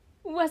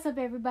What's up,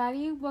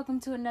 everybody? Welcome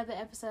to another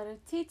episode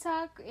of Tea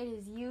Talk. It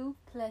is you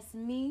plus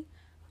me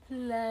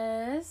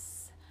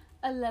plus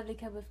a lovely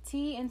cup of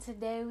tea, and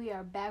today we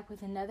are back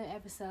with another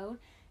episode.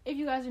 If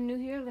you guys are new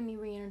here, let me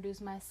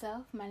reintroduce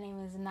myself. My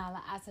name is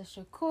Nala Asa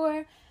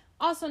Shakur,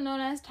 also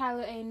known as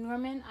Tyler A.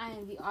 Norman. I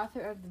am the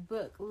author of the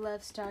book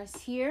Love Starts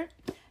Here.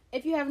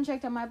 If you haven't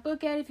checked out my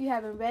book yet, if you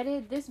haven't read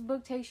it, this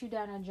book takes you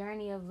down a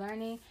journey of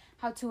learning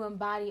how to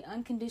embody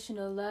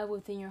unconditional love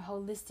within your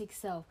holistic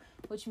self,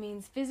 which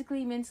means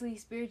physically, mentally,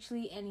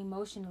 spiritually, and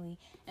emotionally,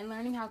 and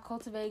learning how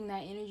cultivating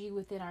that energy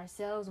within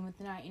ourselves and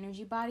within our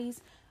energy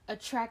bodies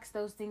attracts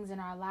those things in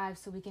our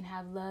lives so we can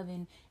have love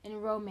and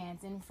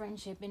romance and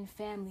friendship and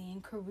family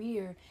and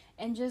career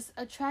and just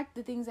attract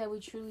the things that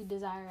we truly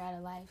desire out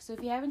of life. So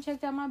if you haven't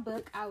checked out my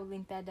book, I will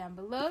link that down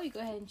below. You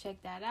go ahead and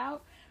check that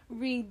out.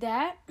 Read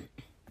that.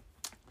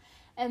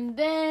 And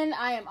then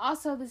I am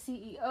also the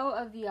CEO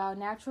of The All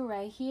Natural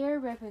right here,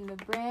 repping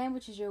the brand,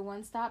 which is your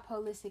one-stop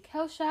holistic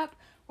health shop,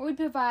 where we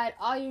provide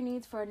all your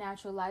needs for a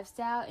natural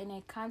lifestyle in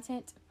a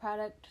content,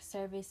 product,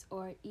 service,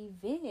 or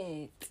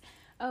event.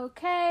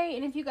 Okay,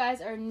 and if you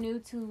guys are new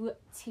to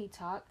Tea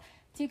Talk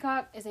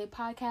is a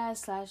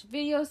podcast /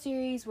 video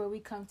series where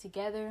we come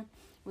together,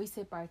 we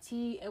sip our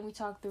tea, and we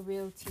talk the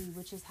real tea,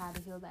 which is how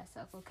to heal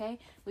thyself, okay?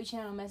 We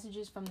channel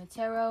messages from the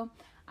tarot.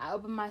 I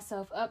open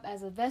myself up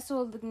as a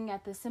vessel, looking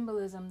at the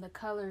symbolism, the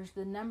colors,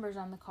 the numbers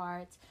on the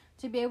cards,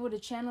 to be able to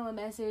channel a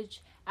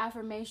message,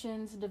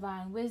 affirmations,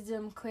 divine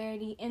wisdom,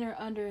 clarity, inner,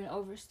 under, and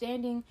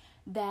overstanding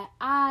that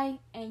I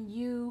and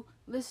you,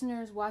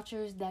 listeners,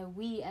 watchers, that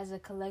we as a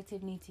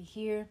collective need to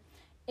hear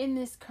in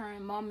this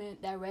current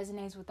moment that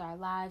resonates with our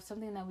lives,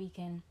 something that we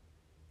can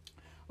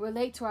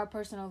relate to our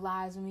personal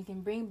lives and we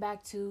can bring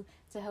back to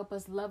help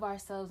us love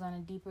ourselves on a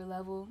deeper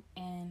level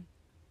and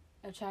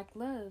attract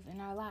love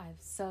in our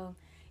lives. So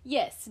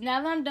yes,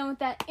 now that I'm done with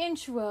that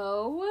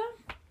intro,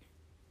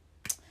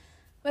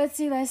 let's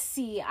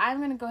see. I'm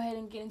going to go ahead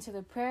and get into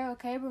the prayer,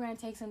 okay? We're going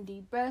to take some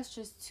deep breaths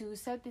just to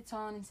set the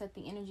tone and set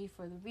the energy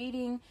for the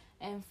reading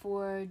and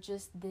for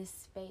just this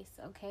space,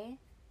 okay?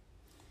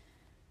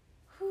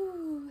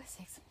 Let's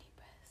take some deep breaths.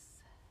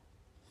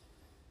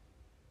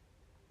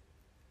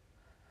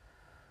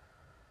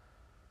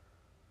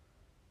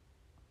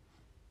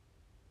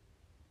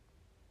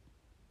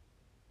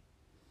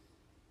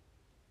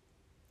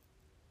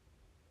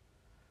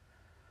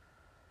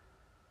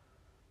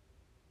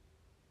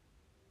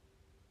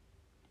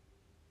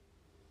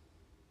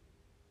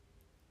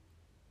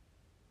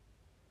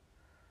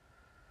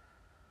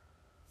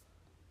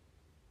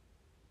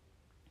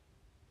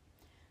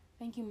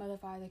 Thank you, Mother,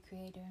 Father,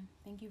 Creator.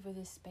 Thank you for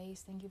this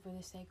space. Thank you for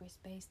this sacred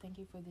space. Thank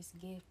you for this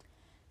gift.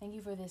 Thank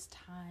you for this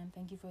time.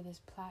 Thank you for this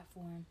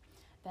platform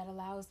that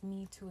allows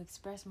me to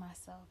express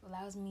myself,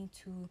 allows me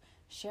to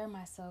share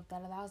myself,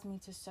 that allows me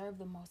to serve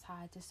the Most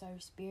High, to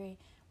serve Spirit,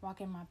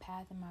 walk in my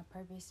path and my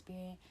purpose,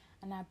 Spirit.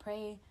 And I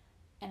pray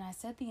and I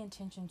set the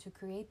intention to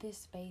create this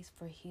space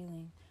for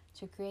healing,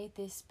 to create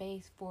this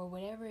space for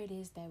whatever it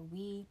is that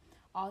we,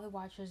 all the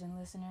watchers and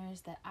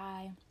listeners, that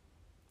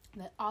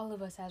all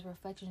of us as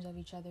reflections of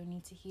each other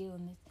need to heal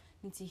and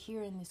need to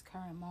hear in this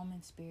current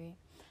moment, Spirit.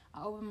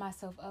 I open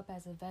myself up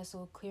as a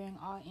vessel, clearing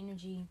all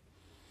energy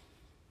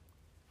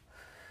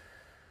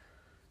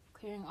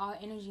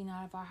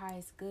not of our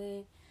highest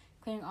good,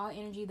 clearing all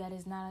energy that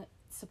is not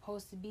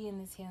supposed to be in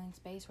this healing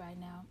space right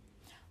now.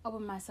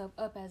 Open myself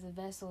up as a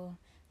vessel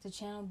to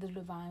channel the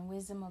divine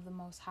wisdom of the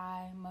Most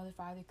High, Mother,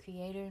 Father,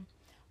 Creator.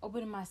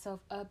 Opening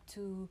myself up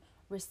to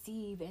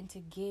receive and to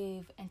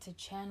give and to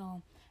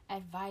channel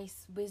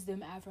advice,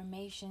 wisdom,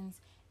 affirmations,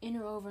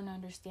 inner over and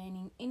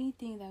understanding,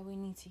 anything that we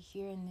need to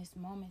hear in this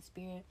moment,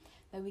 Spirit,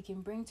 that we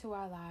can bring to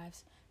our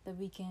lives, that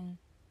we can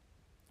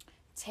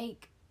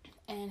take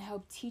and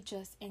help teach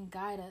us and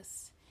guide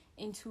us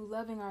into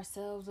loving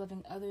ourselves,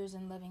 loving others,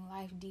 and loving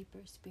life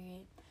deeper,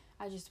 Spirit.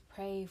 I just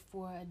pray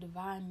for a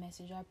divine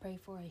message. I pray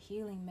for a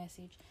healing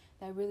message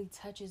that really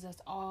touches us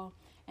all.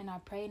 And I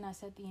pray and I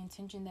set the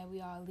intention that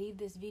we all leave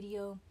this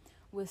video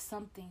with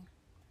something.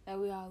 That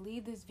we all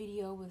leave this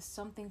video with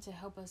something to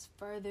help us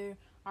further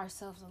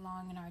ourselves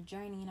along in our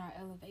journey, in our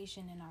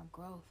elevation, and our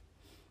growth.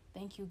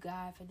 Thank you,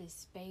 God, for this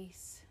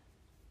space.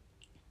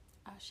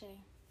 Ashe.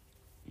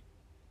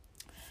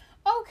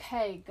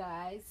 Okay,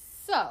 guys.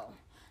 So,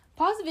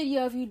 pause the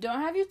video if you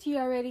don't have your tea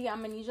already. I'm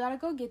going to need y'all to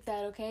go get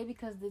that, okay?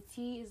 Because the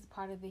tea is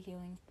part of the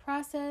healing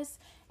process.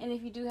 And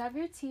if you do have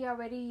your tea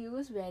already, you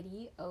is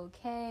ready,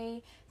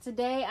 okay?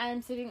 Today, I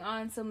am sitting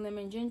on some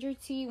lemon ginger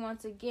tea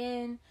once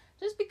again.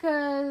 Just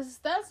because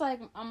that's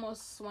like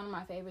almost one of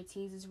my favorite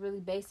teas. It's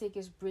really basic.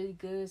 It's really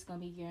good. It's going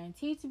to be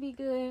guaranteed to be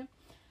good.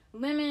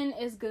 Lemon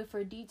is good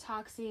for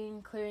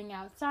detoxing, clearing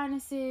out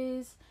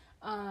sinuses,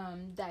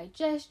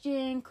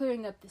 digestion,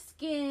 clearing up the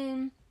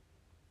skin.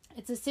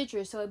 It's a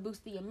citrus, so it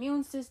boosts the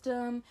immune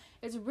system.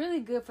 It's really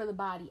good for the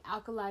body,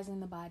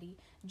 alkalizing the body.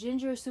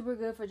 Ginger is super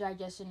good for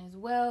digestion as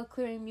well,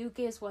 clearing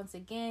mucus once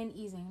again,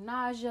 easing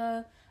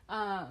nausea.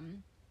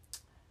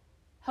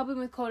 helping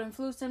with cold and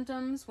flu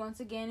symptoms. Once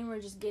again,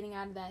 we're just getting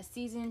out of that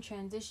season,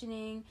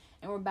 transitioning,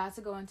 and we're about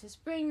to go into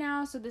spring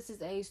now. So this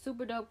is a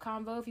super dope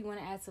combo. If you want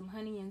to add some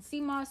honey and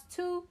sea moss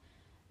too,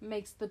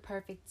 makes the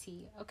perfect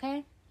tea,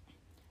 okay?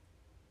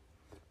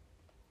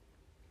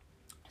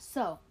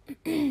 So,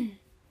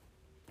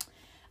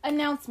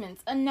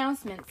 announcements.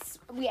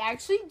 We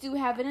actually do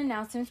have an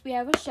announcement. We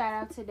have a shout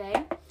out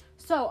today.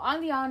 So, on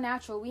the All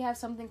Natural, we have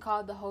something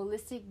called the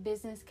Holistic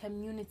Business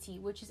Community,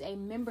 which is a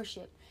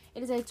membership.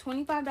 It is a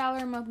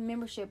 $25 a month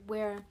membership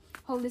where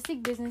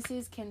holistic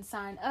businesses can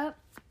sign up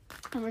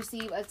and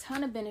receive a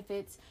ton of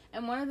benefits.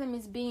 And one of them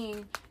is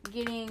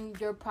getting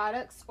your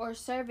products or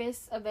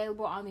service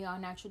available on the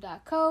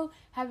allnatural.co,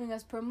 having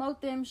us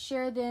promote them,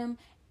 share them,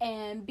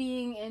 and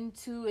being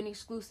into an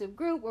exclusive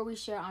group where we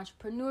share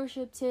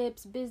entrepreneurship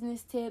tips,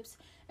 business tips,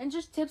 and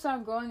just tips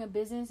on growing a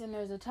business. And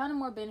there's a ton of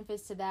more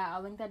benefits to that.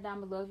 I'll link that down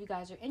below if you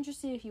guys are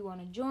interested, if you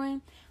want to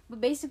join. But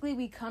basically,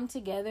 we come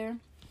together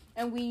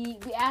and we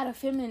add a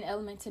feminine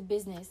element to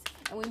business,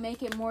 and we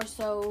make it more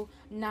so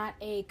not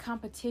a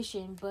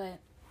competition, but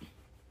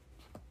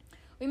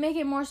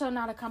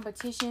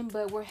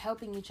we're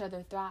helping each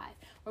other thrive.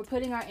 We're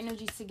putting our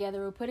energies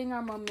together. We're putting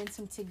our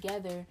momentum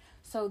together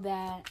so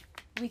that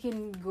we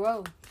can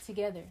grow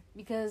together,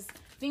 because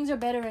things are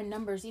better in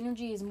numbers.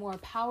 Energy is more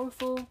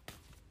powerful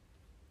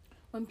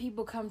when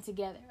people come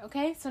together.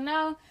 Okay, so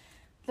now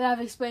that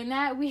I've explained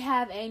that, we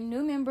have a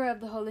new member of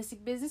the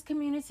holistic business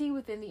community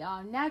within the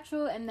All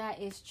Natural, and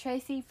that is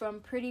Tracy from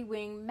Pretty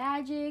Wing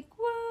Magic.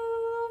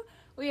 Woo!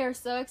 We are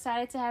so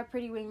excited to have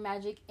Pretty Wing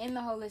Magic in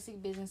the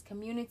holistic business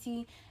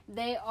community.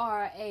 They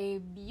are a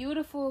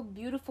beautiful,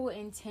 beautiful,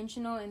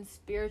 intentional, and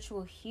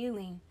spiritual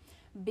healing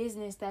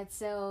business that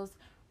sells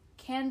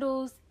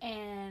candles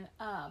and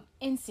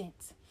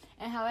incense.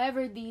 And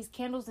however, these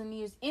candles and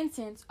these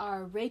incense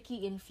are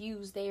Reiki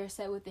infused. They are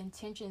set with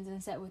intentions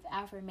and set with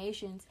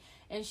affirmations.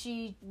 And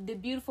the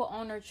beautiful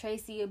owner,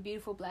 Tracy, a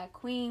beautiful black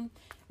queen,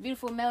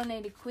 beautiful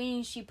melanated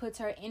queen, she puts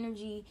her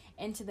energy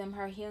into them,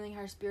 her healing,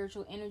 her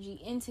spiritual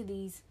energy into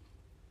these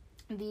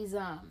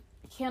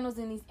candles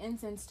and these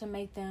incense to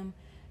make them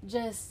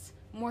just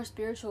more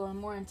spiritual and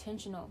more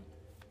intentional.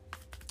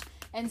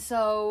 And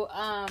so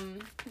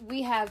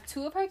we have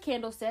 2 of her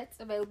candle sets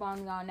available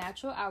on the All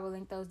Natural. I will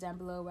link those down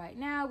below right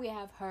now. We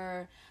have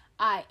her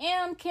I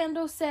Am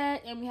candle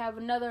set, and we have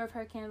another of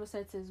her candle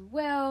sets as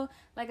well.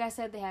 Like I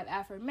said, they have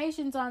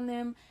affirmations on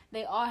them.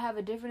 They all have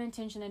a different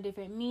intention, a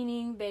different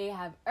meaning. They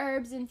have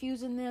herbs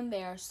infused in them.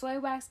 They are soy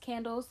wax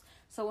candles,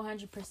 so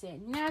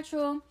 100%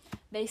 natural.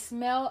 They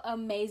smell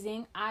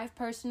amazing. I've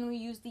personally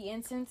used the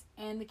incense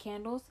and the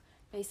candles.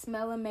 They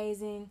smell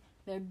amazing.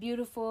 They're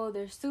beautiful.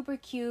 They're super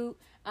cute.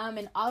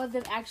 And all of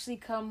them actually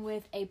come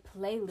with a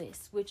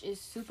playlist, which is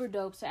super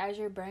dope. So as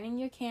you're burning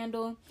your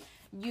candle,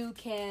 you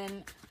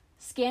can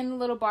scan the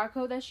little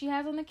barcode that she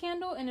has on the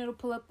candle, and it'll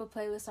pull up a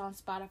playlist on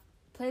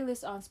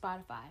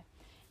Spotify.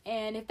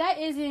 And if that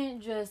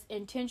isn't just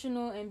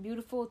intentional and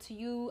beautiful to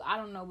you, I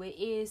don't know what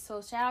is.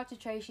 So shout out to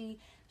Tracy.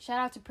 Shout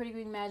out to Pretty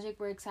Wing Magic.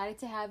 We're excited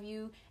to have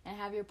you and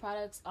have your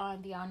products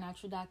on the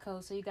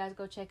allnatural.co. So you guys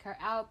go check her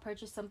out,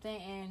 purchase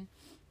something, and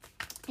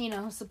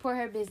support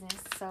her business.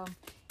 So,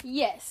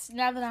 yes,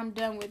 now that I'm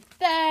done with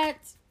that,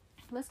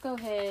 let's go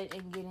ahead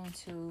and get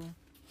into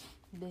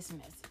this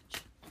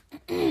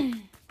message.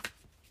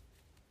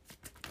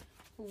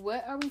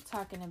 What are we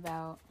talking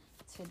about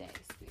today,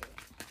 Spirit?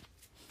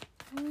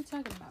 What are we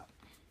talking about?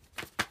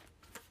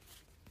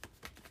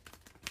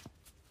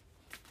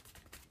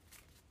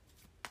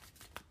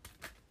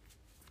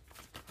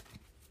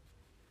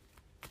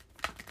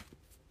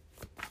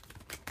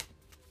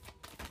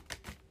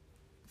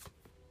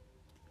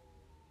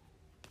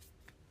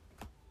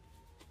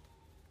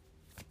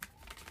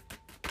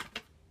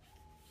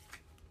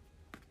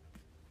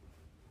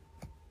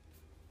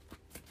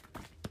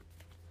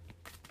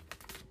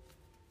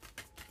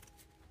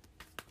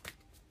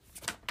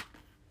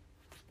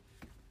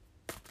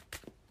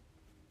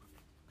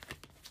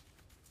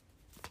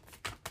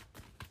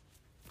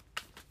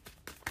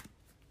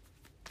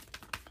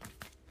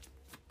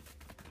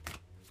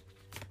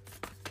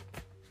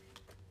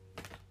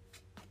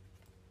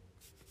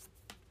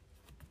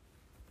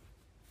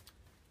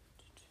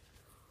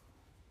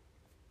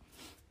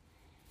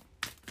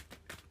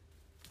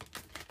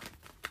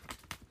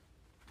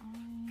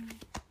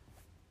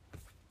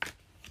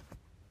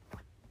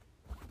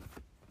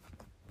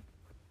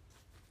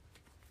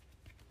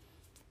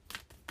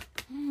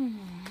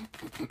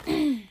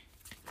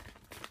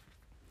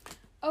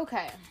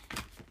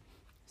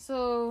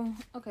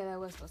 Okay, that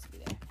was supposed to be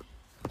there.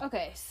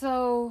 Okay,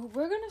 so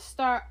we're going to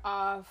start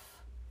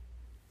off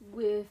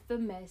with the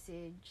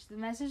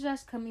message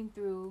that's coming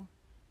through.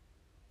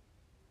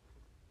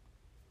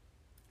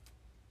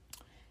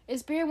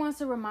 Spirit wants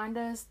to remind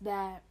us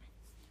that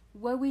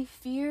what we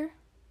fear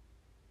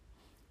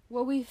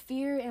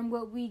and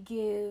what we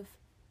give,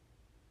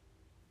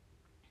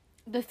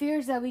 the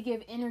fears that we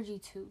give energy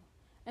to,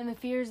 and the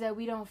fears that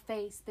we don't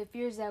face, the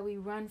fears that we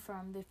run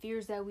from, the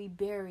fears that we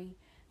bury,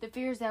 the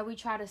fears that we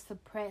try to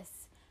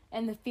suppress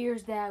and the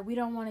fears that we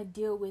don't want to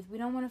deal with. We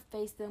don't want to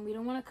face them. We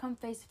don't want to come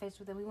face to face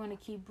with them. We want to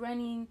keep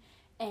running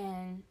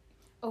and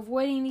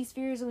avoiding these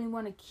fears, and we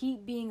want to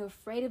keep being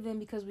afraid of them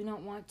because we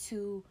don't want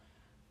to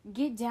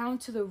get down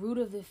to the root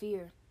of the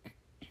fear.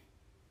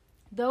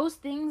 Those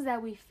things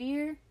that we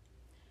fear,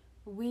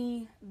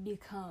 we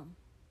become.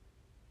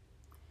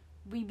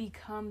 We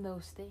become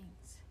those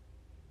things.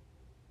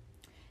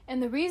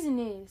 And the reason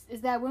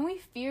is that when we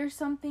fear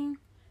something,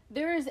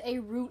 there is a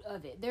root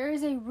of it. There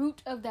is a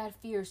root of that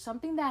fear,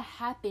 something that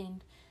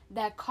happened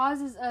that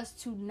causes us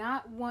to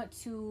not want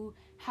to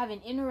have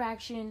an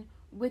interaction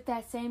with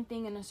that same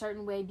thing in a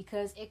certain way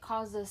because it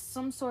caused us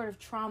some sort of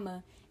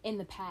trauma in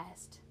the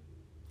past.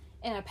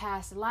 In a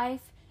past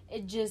life,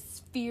 it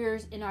just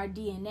fears in our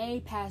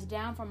DNA passed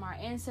down from our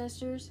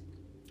ancestors,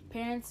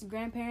 parents,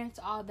 grandparents,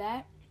 all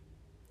that,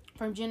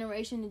 from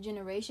generation to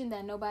generation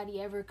that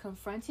nobody ever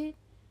confronted.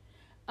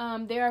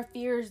 There are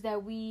fears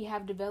that we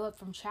have developed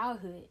from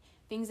childhood,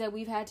 things that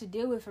we've had to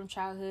deal with from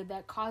childhood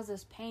that cause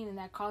us pain and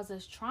that cause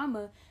us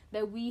trauma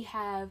that we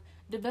have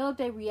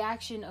developed a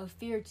reaction of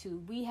fear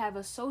to. We have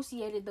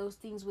associated those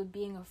things with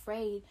being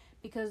afraid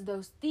because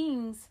those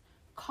things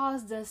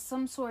caused us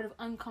some sort of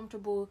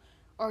uncomfortable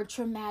or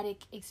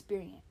traumatic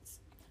experience.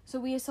 So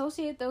we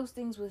associate those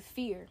things with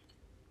fear.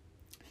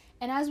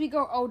 And as we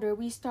grow older,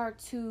 we start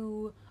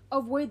to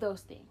avoid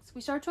those things.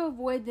 We start to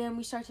avoid them.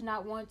 We start to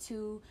not want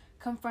to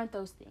confront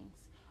those things.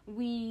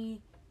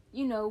 We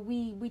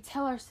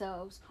tell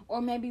ourselves,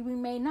 or maybe we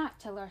may not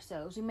tell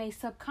ourselves. We may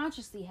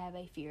subconsciously have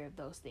a fear of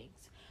those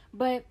things.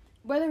 But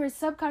whether it's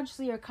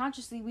subconsciously or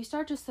consciously, we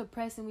start to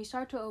suppress and we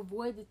start to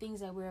avoid the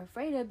things that we're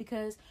afraid of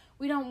because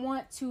we don't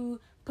want to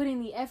put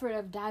in the effort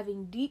of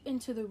diving deep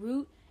into the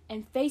root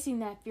and facing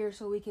that fear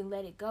so we can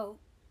let it go.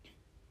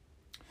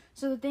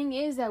 So the thing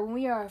is that when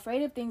we are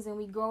afraid of things and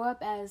we grow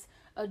up as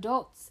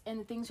adults and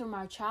the things from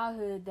our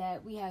childhood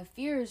that we have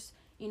fears,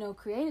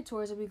 created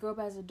towards, and we grow up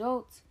as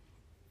adults,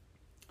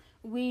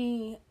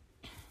 we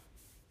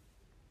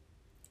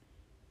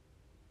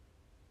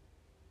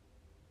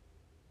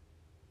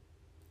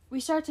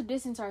start to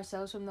distance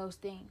ourselves from those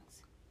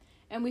things.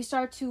 And we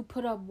start to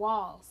put up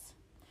walls.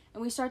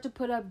 And we start to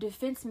put up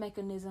defense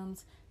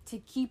mechanisms to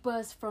keep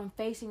us from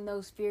facing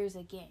those fears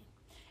again.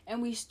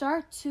 And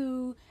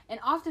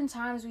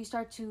oftentimes we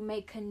start to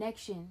make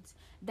connections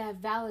that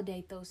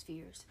validate those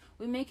fears.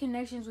 We make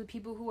connections with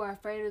people who are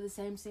afraid of the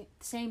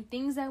same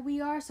things that we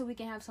are, so we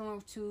can have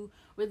someone to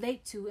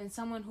relate to and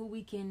someone who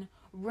we can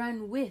run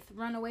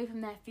away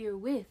from that fear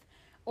with.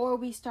 Or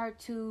we start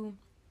to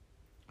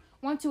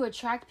want to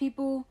attract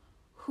people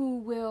who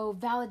will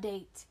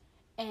validate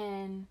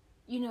and,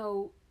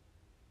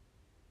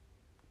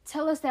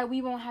 tell us that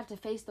we won't have to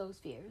face those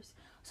fears.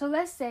 So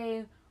let's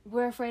say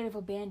we're afraid of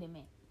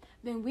abandonment.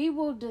 Then we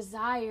will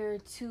desire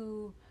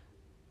to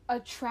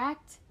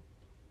attract,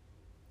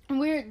 and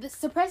we're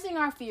suppressing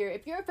our fear.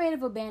 If you're afraid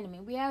of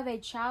abandonment, we have a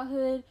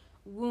childhood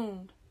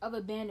wound of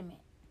abandonment.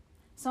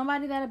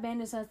 Somebody that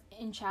abandoned us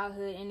in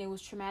childhood, and it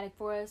was traumatic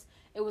for us.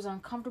 It was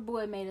uncomfortable.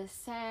 It made us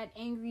sad,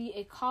 angry.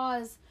 It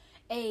caused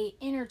a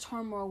inner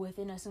turmoil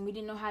within us, and we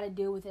didn't know how to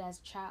deal with it as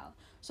a child.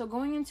 So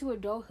going into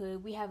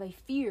adulthood, we have a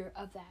fear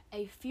of that,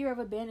 a fear of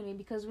abandonment,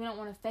 because we don't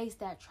want to face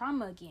that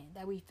trauma again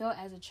that we felt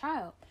as a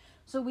child.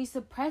 So we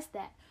suppress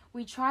that.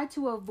 We try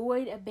to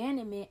avoid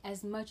abandonment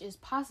as much as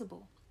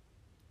possible.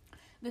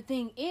 The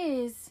thing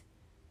is,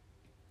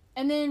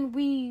 and then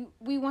we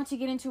want to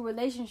get into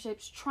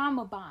relationships,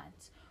 trauma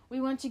bonds. We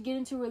want to get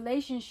into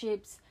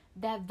relationships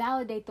that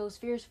validate those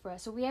fears for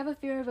us. So we have a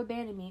fear of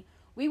abandonment.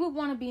 We would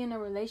want to be in a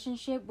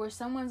relationship where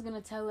someone's going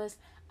to tell us,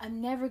 I'm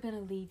never going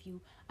to leave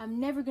you. I'm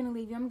never going to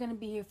leave you. I'm going to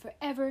be here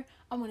forever.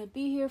 I'm going to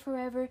be here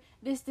forever.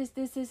 This,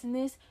 and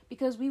this.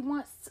 Because we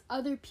want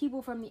other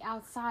people from the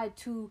outside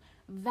to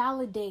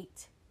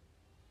validate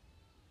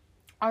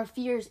our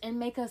fears and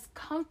make us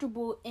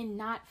comfortable in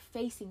not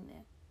facing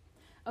them.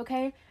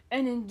 Okay?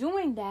 And in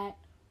doing that,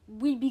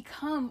 we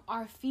become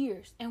our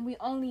fears and we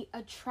only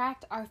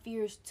attract our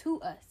fears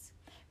to us.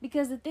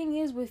 Because the thing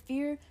is with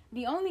fear,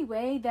 the only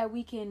way that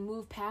we can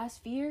move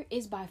past fear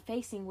is by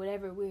facing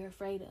whatever we're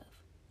afraid of.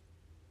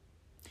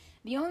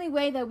 The only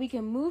way that we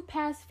can move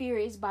past fear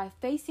is by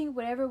facing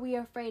whatever we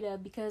are afraid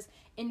of, because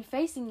in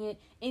facing it,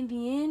 in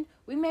the end,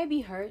 we may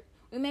be hurt,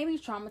 we may be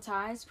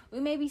traumatized, we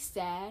may be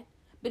sad,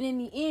 but in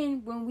the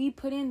end, when we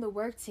put in the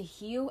work to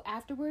heal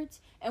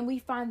afterwards, and we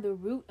find the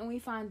root and we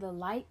find the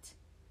light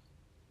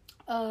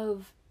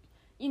of,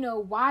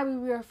 why we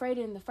were afraid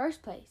in the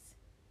first place,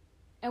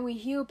 and we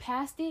heal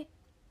past it,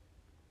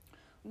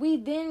 we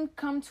then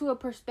come to a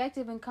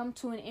perspective and come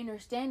to an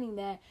understanding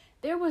that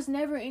there was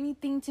never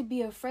anything to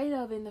be afraid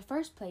of in the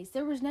first place.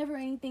 There was never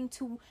anything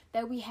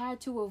that we had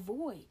to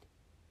avoid.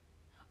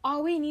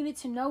 All we needed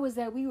to know is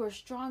that we were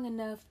strong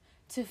enough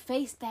to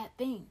face that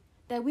thing,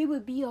 that we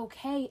would be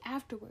okay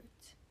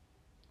afterwards.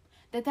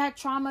 That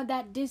trauma,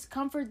 that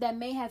discomfort that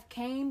may have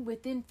came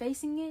within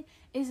facing it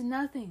is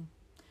nothing.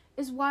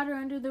 It's water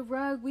under the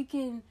rug. We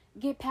can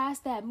get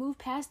past that, move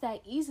past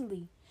that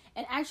easily,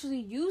 and actually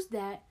use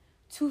that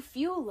to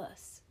fuel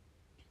us.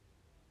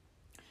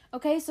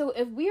 Okay, so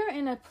if we are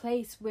in a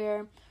place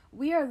where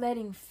we are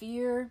letting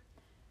fear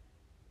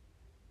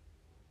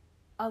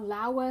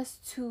allow us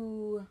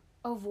to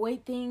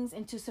avoid things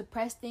and to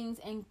suppress things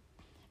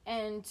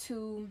and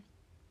to,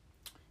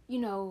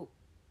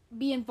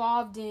 be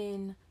involved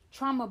in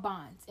trauma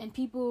bonds and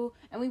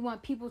we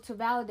want people to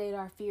validate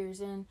our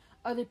fears and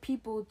other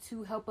people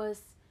to help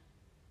us,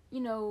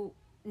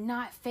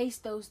 not face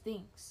those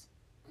things.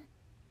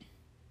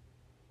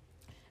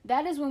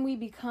 That is when we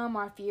become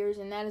our fears,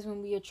 and that is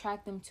when we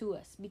attract them to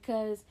us.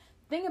 Because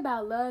the thing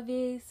about love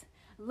is,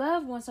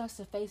 love wants us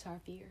to face our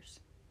fears.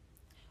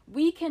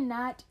 We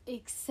cannot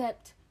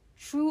accept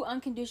true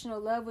unconditional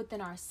love within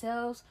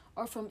ourselves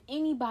or from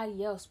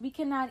anybody else. We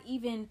cannot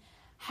even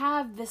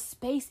have the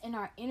space in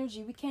our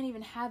energy. We can't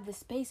even have the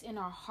space in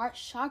our heart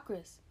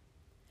chakras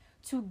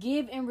to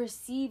give and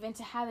receive and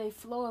to have a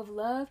flow of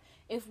love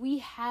if we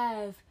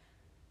have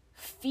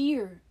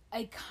fear,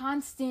 a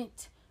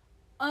constant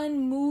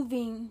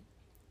unmoving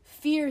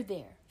fear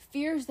there.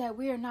 Fears that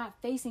we are not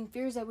facing,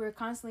 fears that we're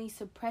constantly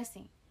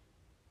suppressing.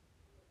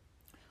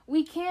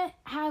 We can't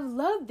have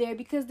love there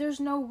because there's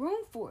no room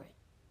for it.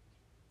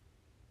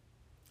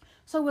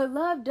 So what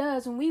love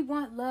does, when we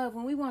want love,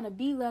 when we want to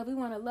be loved, we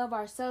want to love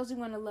ourselves, we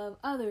want to love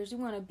others, we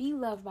want to be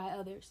loved by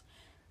others.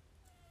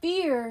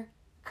 Fear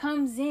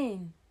comes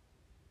in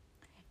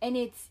and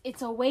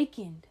it's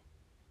awakened.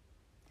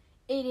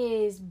 It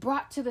is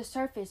brought to the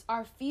surface.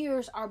 Our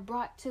fears are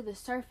brought to the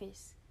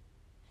surface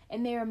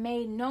and they are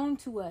made known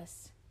to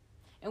us.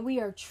 And we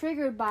are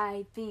triggered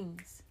by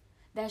things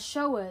that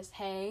show us,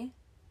 hey,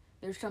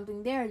 there's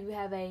something there. You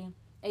have a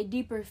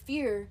deeper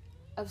fear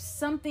of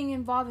something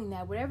involving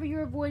that. Whatever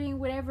you're avoiding,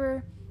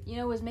 whatever,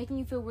 is making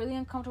you feel really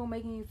uncomfortable,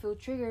 making you feel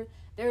triggered,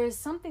 there is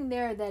something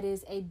there that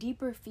is a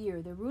deeper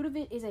fear. The root of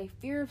it is a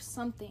fear of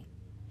something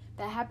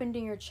that happened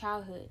in your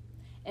childhood.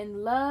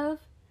 And love,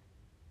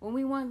 when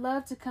we want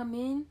love to come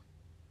in,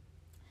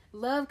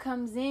 love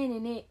comes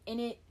in and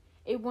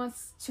it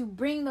wants to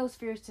bring those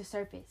fears to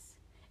surface.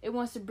 It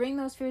wants to bring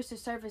those fears to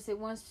surface. It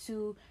wants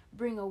to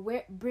bring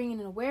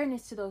an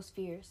awareness to those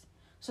fears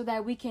so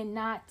that we can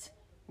not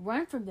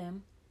run from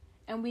them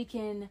and we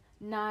can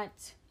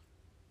not,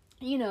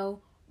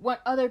 want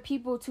other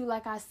people to,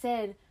 like I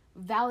said,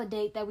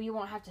 validate that we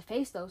won't have to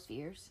face those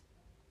fears.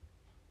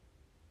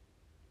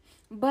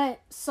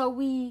 But so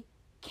we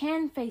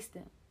can face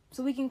them.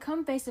 So we can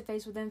come face to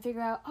face with them and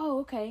figure out, oh,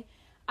 okay,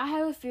 I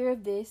have a fear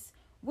of this.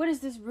 What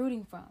is this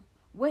rooting from?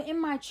 What in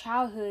my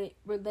childhood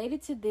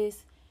related to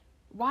this?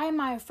 Why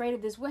am I afraid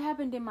of this? What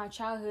happened in my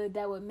childhood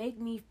that would make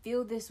me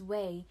feel this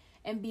way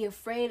and be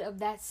afraid of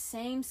that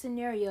same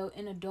scenario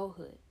in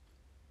adulthood?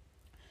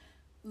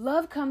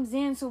 Love comes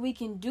in so we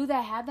can do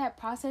that, have that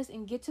process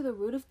and get to the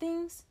root of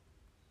things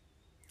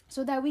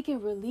so that we can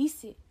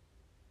release it.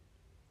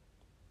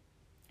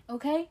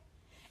 Okay?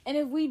 And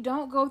if we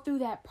don't go through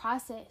that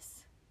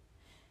process,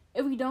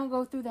 when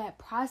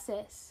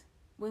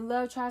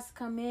love tries to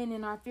come in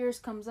and our fears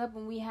comes up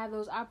and we have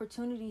those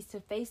opportunities to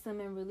face them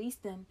and release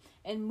them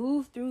and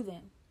move through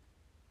them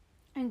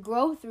and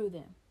grow through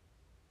them.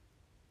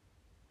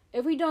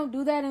 If we don't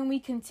do that and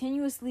we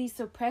continuously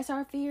suppress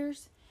our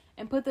fears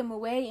and put them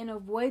away and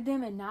avoid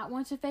them and not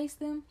want to face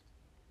them,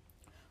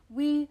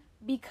 we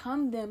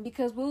become them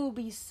because we will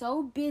be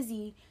so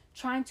busy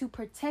trying to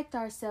protect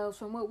ourselves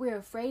from what we're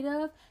afraid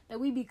of that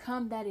we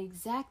become that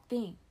exact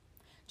thing.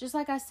 Just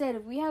like I said,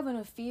 if we have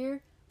a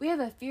fear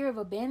of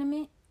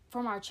abandonment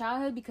from our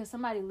childhood because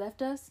somebody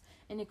left us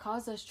and it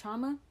caused us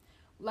trauma,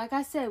 like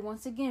I said,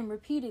 once again,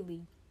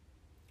 repeatedly,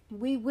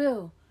 we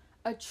will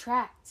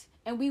attract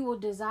and we will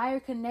desire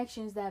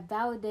connections that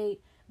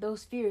validate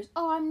those fears.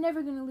 Oh, I'm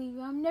never going to leave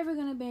you. I'm never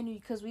going to abandon you,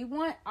 because we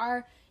want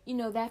our,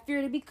 that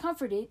fear to be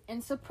comforted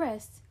and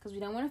suppressed because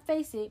we don't want to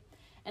face it.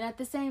 And at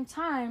the same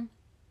time,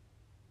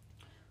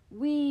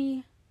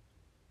 we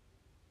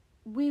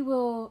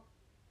will,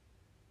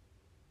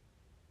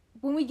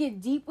 when we get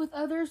deep with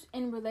others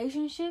in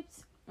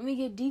relationships, we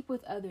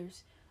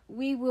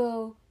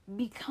will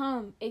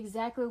become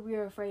exactly what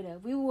we're afraid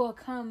of. We will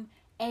become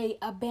a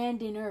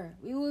abandoner.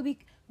 We will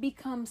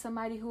become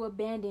somebody who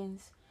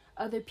abandons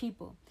other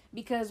people.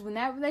 Because when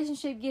that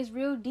relationship gets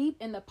real deep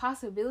and the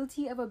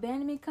possibility of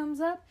abandonment comes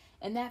up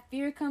and that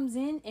fear comes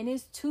in and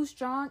it's too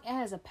strong, it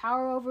has a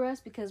power over us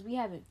because we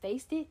haven't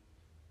faced it.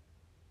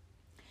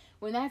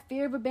 When that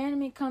fear of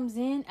abandonment comes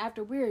in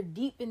after we're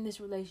deep in this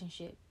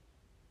relationship,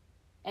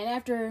 and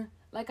after,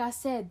 like I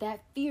said,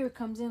 that fear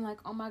comes in like,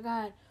 oh my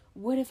God,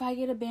 what if I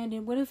get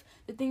abandoned? What if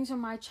the things from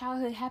my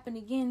childhood happen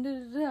again?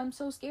 I'm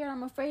so scared.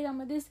 I'm afraid.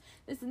 I'm this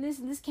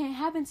and this can't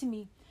happen to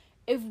me.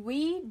 If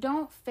we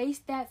don't face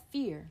that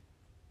fear,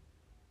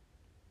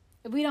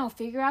 if we don't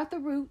figure out the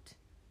root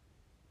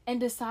and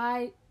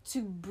decide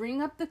to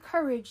bring up the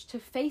courage to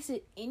face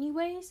it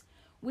anyways,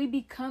 we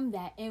become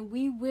that and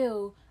we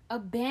will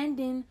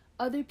abandon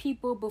other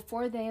people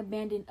before they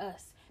abandon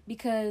us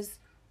because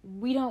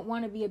we don't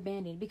want to be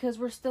abandoned, because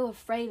we're still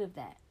afraid of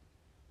that.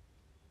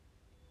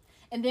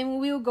 And then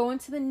we will go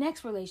into the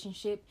next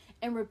relationship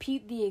and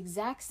repeat the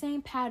exact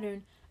same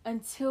pattern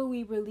until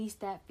we release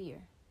that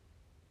fear.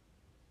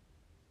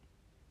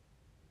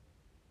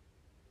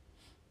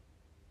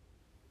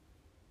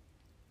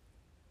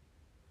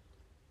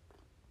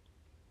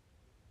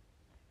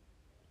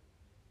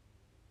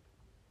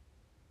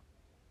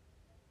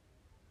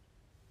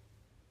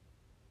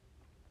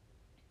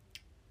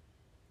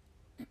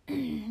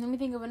 let me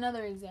think of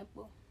another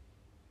example.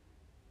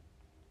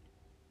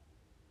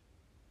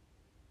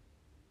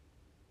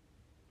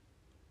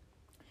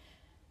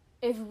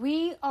 If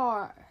we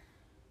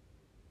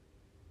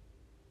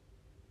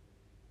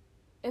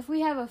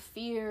have a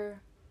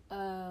fear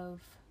of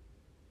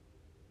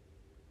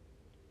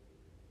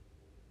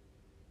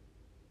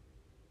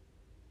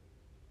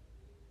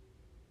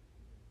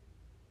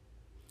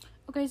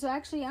okay, so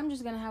actually I'm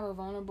just gonna have a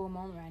vulnerable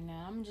moment right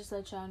now. I'm gonna just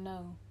let y'all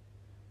know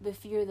the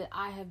fear that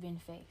I have been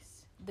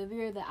faced, the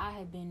fear that I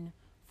have been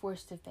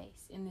forced to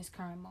face in this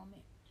current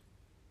moment.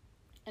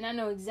 And I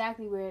know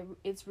exactly where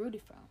it's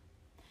rooted from.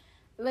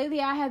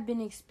 Lately, I have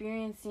been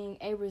experiencing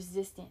a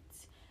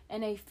resistance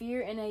and a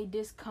fear and a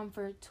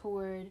discomfort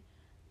toward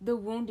the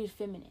wounded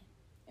feminine.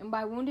 And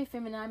by wounded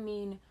feminine, I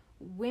mean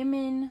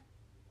women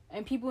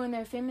and people in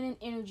their feminine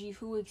energy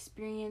who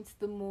experience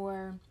the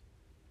more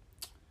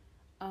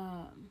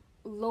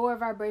lower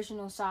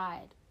vibrational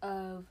side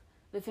of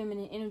the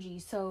feminine energy.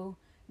 So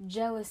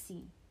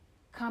jealousy,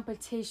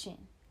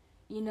 competition,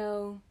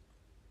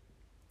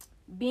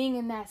 being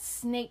in that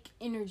snake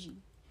energy,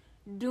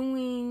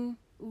 doing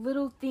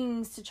little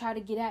things to try to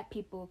get at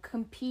people,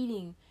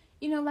 competing,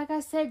 like I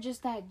said,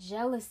 just that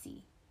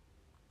jealousy.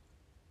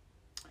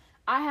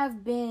 I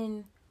have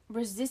been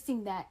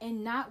resisting that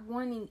and not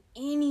wanting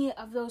any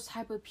of those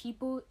type of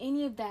people,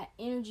 any of that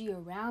energy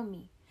around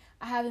me.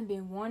 I haven't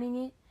been wanting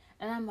it,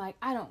 and I'm like,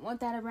 I don't want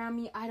that around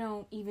me. I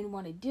don't even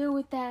want to deal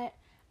with that.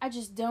 I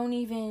don't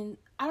even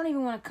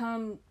want to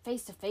come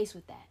face to face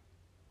with that.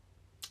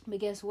 But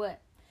guess what?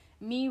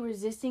 Me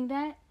resisting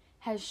that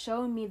has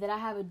shown me that I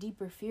have a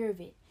deeper fear of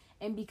it.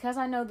 And because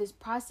I know this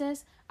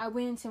process, I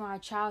went into my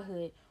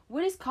childhood.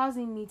 What is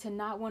causing me to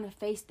not want to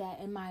face that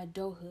in my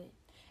adulthood?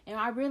 And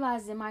I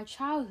realized in my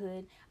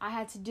childhood, I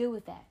had to deal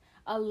with that.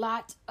 A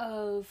lot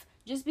of,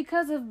 just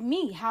because of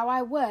me, how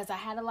I was. I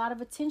had a lot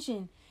of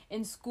attention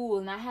in school,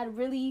 and I had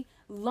really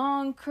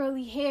long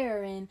curly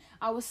hair, and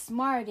I was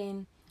smart,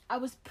 and I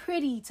was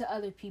pretty to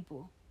other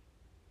people.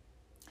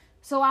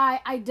 So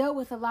I dealt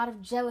with a lot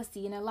of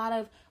jealousy and a lot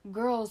of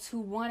girls who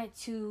wanted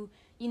to,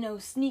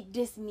 sneak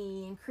diss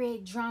me and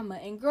create drama,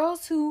 and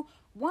girls who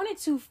wanted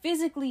to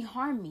physically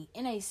harm me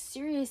in a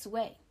serious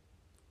way.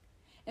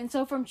 And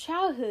so from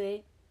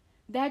childhood,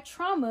 that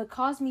trauma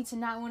caused me to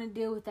not want to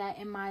deal with that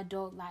in my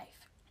adult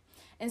life.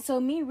 And so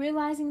me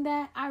realizing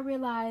that, I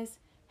realized,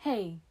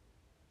 hey,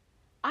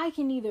 I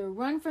can either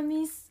run from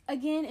these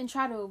again and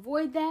try to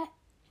avoid that,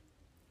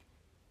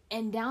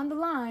 and down the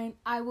line,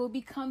 I will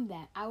become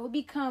that. I will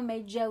become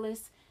a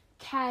jealous,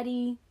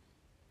 catty,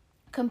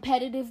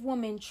 competitive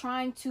woman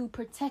trying to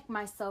protect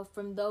myself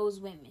from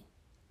those women.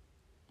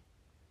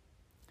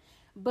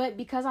 But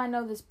because I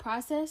know this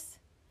process,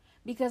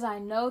 because I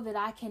know that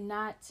I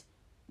cannot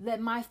let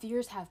my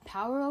fears have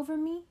power over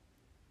me,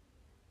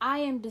 I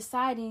am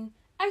deciding,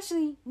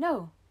 actually,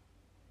 no.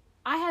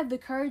 I have the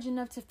courage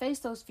enough to face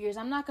those fears.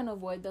 I'm not going to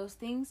avoid those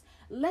things.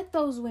 Let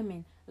those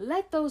women,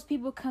 let those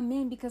people come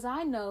in, because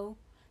I know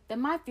that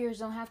my fears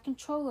don't have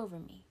control over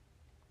me.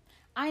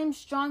 I am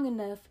strong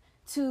enough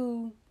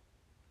to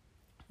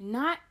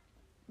not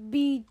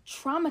be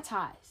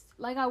traumatized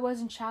like I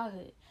was in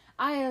childhood.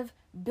 I have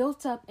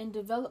built up and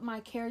developed my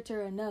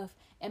character enough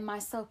and my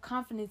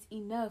self-confidence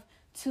enough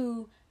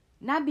to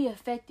not be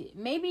affected.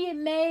 Maybe it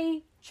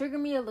may trigger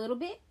me a little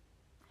bit,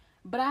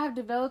 but I have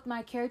developed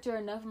my character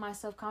enough, my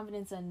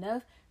self-confidence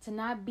enough to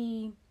not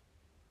be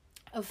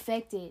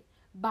affected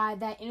by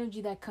that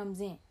energy that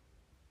comes in.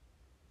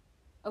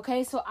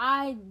 Okay, so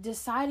me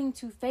deciding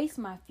to face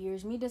my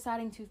fears,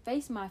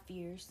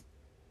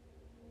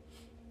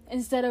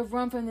 instead of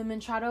run from them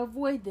and try to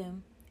avoid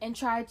them and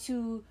try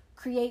to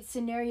create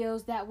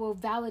scenarios that will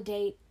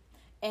validate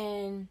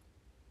and,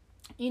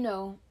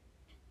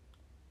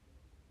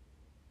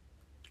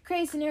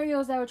 create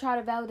scenarios that will try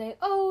to validate,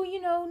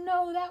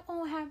 no, that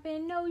won't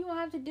happen. No, you won't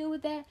have to deal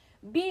with that.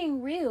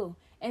 Being real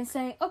and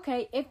saying,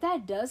 okay, if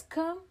that does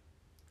come,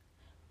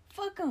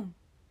 fuck them.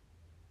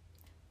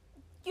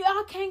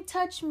 Y'all can't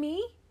touch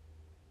me.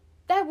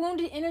 That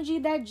wounded energy,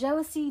 that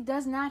jealousy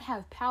does not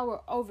have power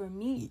over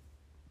me.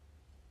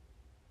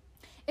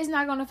 It's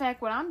not going to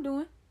affect what I'm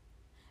doing.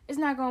 It's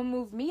not going to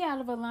move me out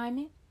of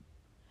alignment.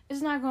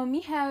 It's not going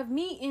to have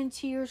me in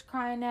tears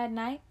crying at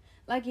night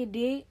like it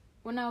did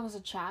when I was a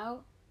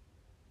child.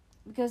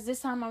 Because this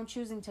time I'm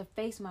choosing to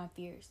face my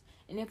fears.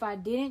 And if I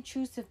didn't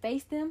choose to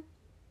face them,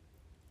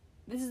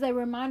 this is a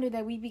reminder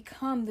that we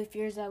become the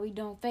fears that we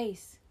don't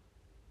face.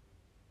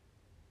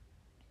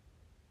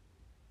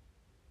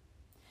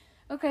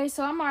 Okay,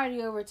 so I'm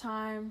already over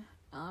time.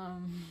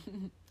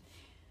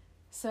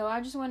 So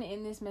I just want to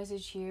end this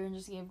message here and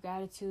just give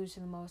gratitude to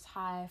the Most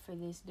High for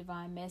this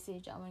divine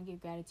message. I want to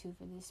give gratitude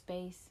for this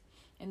space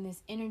and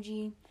this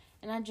energy.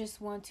 And I just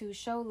want to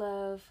show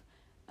love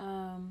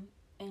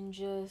and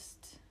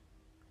just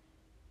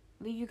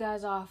leave you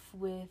guys off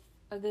with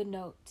a good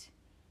note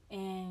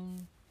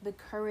and the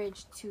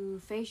courage to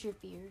face your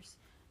fears.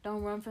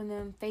 Don't run from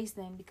them, face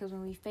them, because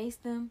when we face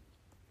them,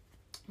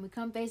 we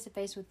come face to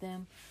face with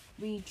them,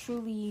 we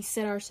truly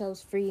set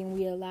ourselves free and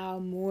we allow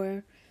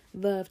more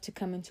love to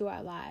come into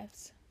our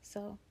lives.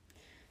 So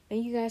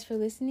thank you guys for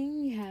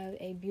listening. You have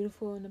a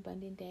beautiful and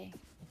abundant day.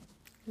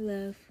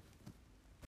 Love.